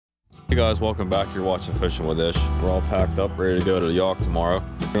Hey guys, welcome back. You're watching Fishing with Ish. We're all packed up, ready to go to the yacht tomorrow.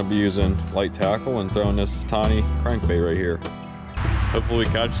 We're gonna be using light tackle and throwing this tiny crankbait right here. Hopefully we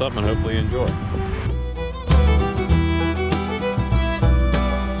catch something and hopefully you enjoy.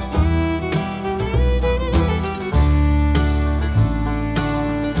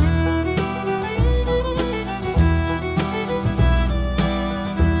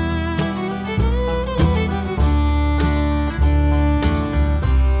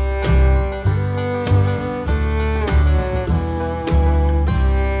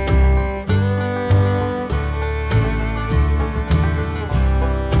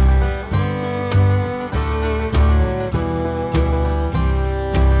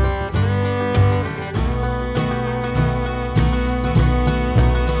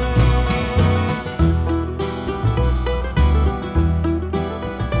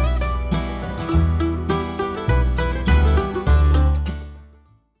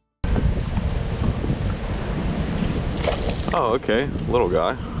 Oh, okay, little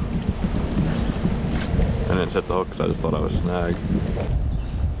guy. I didn't set the hook because I just thought I was snagged.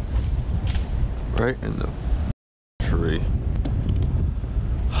 Right in the tree.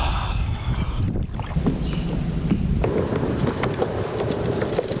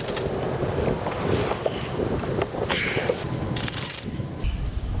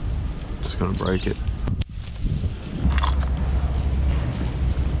 Just gonna break it.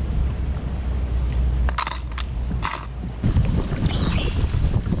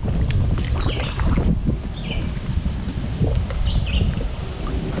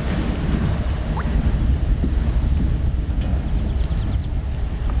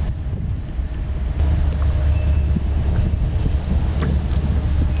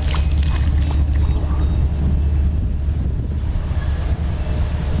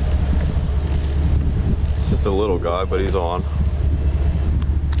 A little guy, but he's on.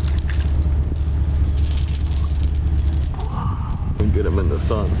 And get him in the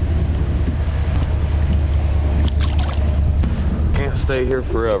sun. Can't stay here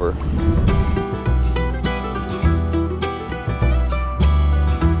forever.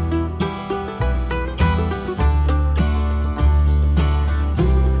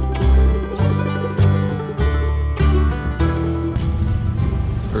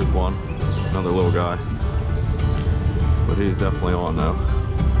 There's one, another little guy. But he's definitely on now.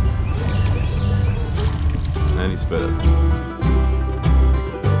 And he spit it.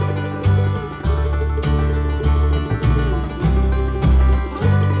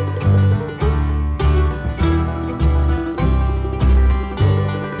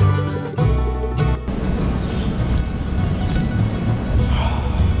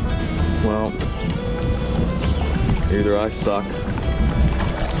 Well, either I suck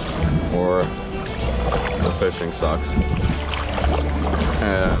or the fishing sucks.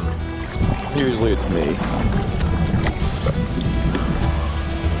 And usually it's me.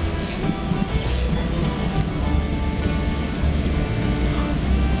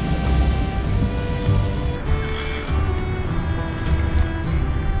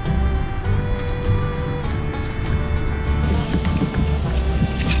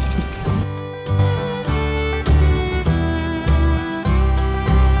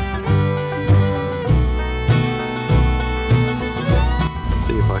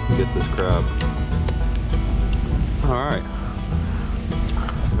 Get this crab. All right,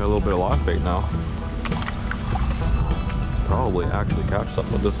 got a little bit of live bait now. Probably actually catch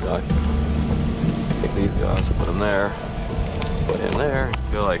something with this guy. Take these guys, put them there, put him there,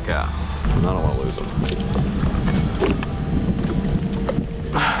 go like that. And I don't want to lose him.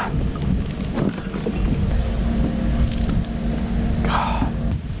 God.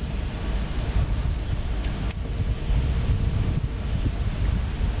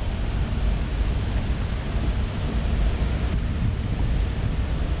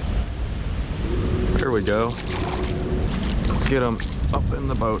 Here we go. Let's get him up in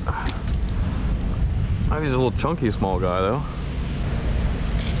the boat. Oh, he's a little chunky small guy though.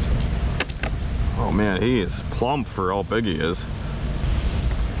 Oh man, he is plump for how big he is.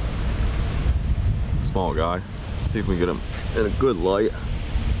 Small guy. See if we can get him in a good light.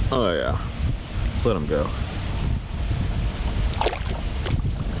 Oh yeah. Let's let him go.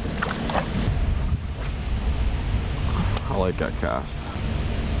 I like that cast.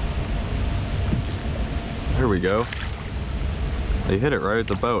 Here we go. They hit it right at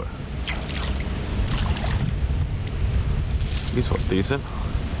the boat. He's decent.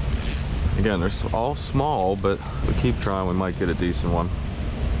 Again, they're all small, but we keep trying, we might get a decent one.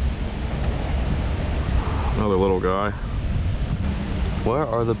 Another little guy. Where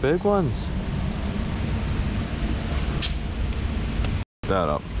are the big ones? That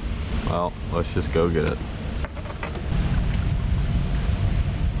up. Well, let's just go get it.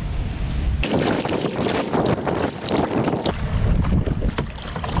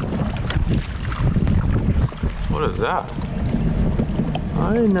 What is that?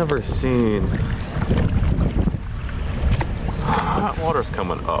 I ain't never seen. That water's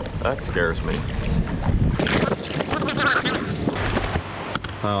coming up. That scares me.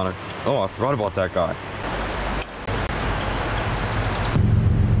 Hi, Honor. Oh, I forgot about that guy.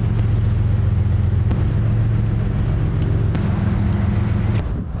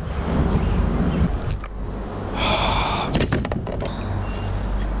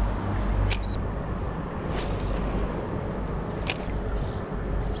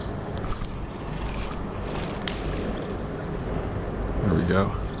 There we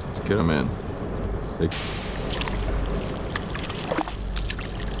go. Let's get him in. Big.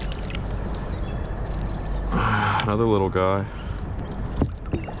 Another little guy.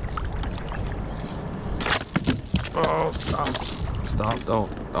 Oh, stop. Stop.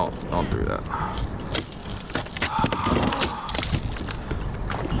 Don't do that.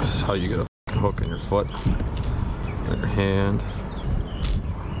 This is how you get a hook in your foot, in your hand.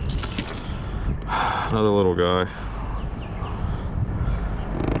 Another little guy.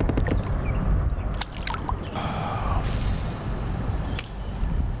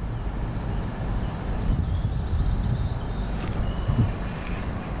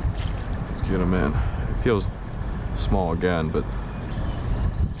 Get him in. It feels small again, but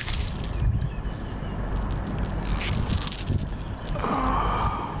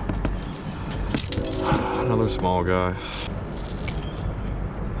another small guy.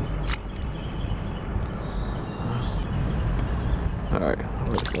 All right,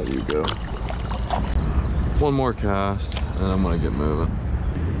 let's let you go. One more cast, and I'm gonna get moving.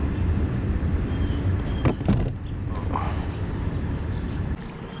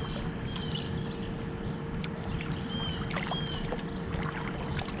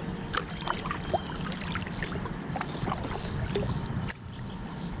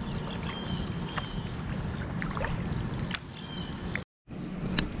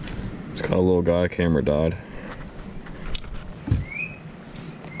 It's got a little guy, camera died.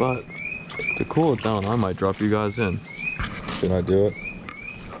 But to cool it down, I might drop you guys in. Should I do it?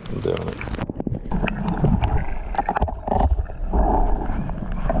 I'm doing it.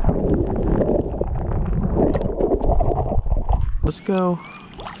 Let's go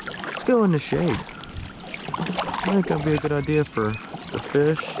in the shade. I think that'd be a good idea for the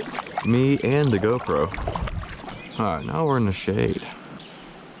fish, me, and the GoPro. All right, now we're in the shade.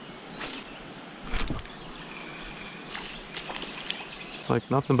 It's like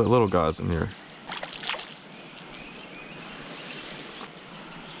nothing but little guys in here.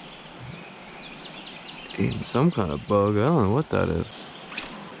 Eating some kind of bug. I don't know what that is.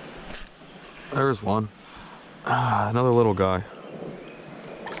 There's one. Another little guy.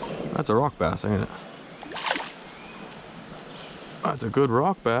 That's a rock bass, ain't it? That's a good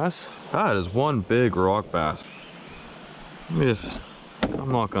rock bass. That is one big rock bass. Let me just,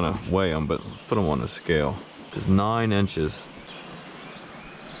 I'm not gonna weigh them, but put them on the scale. It's 9 inches.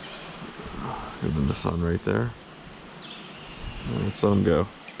 Give them the sun right there. Let's let them go.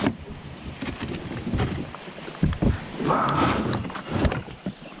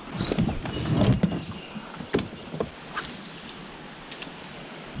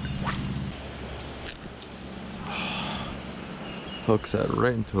 Hooks that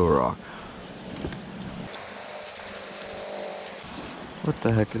right into a rock. What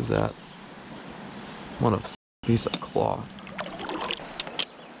the heck is that? What a piece of cloth.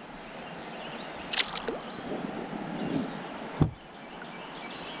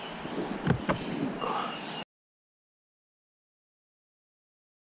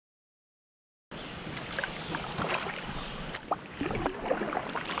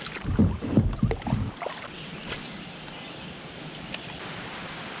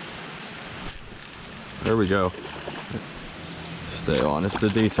 There we go. Stay on. It's a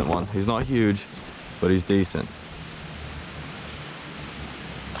decent one. He's not huge, but he's decent.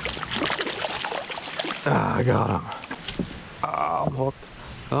 Ah, I got him. Ah, I'm hooked.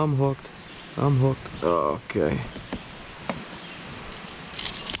 I'm hooked. I'm hooked. Okay.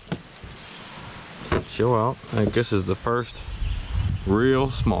 Chill out. I think this is the first real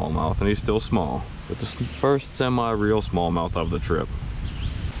smallmouth, and he's still small. But the first semi-real smallmouth of the trip.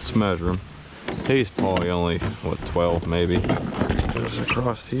 Let's measure him. He's probably only, what, 12 maybe. Just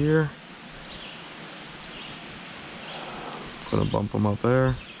across here. Gonna bump him up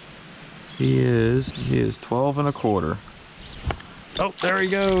there. He is 12 1/4. Oh, there he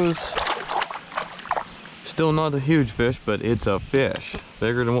goes. Still Still not a huge fish, but it's a fish.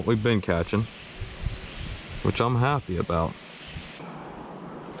 Bigger than what we've been catching, which I'm happy about.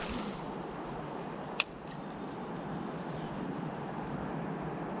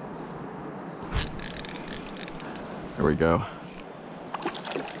 There we go.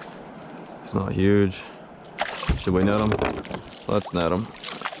 It's not huge. Should we net him? Let's net him.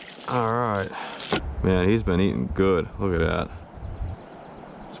 All right. Man, he's been eating good. Look at that.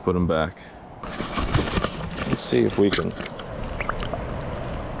 Let's put him back. Let's see if we can.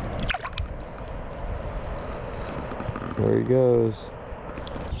 There he goes.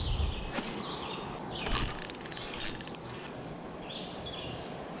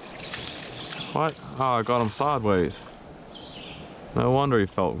 What? Oh, I got him sideways. No wonder he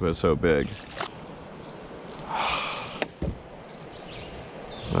felt good so big.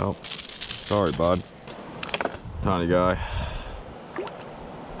 Well, sorry, bud. Tiny guy.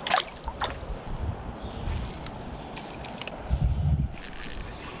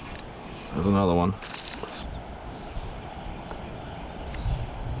 There's another one.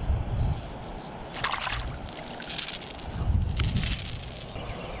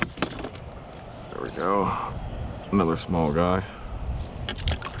 There we go. Another small guy.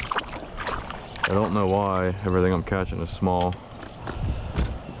 I don't know why everything I'm catching is small.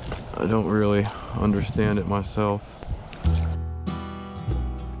 I don't really understand it myself.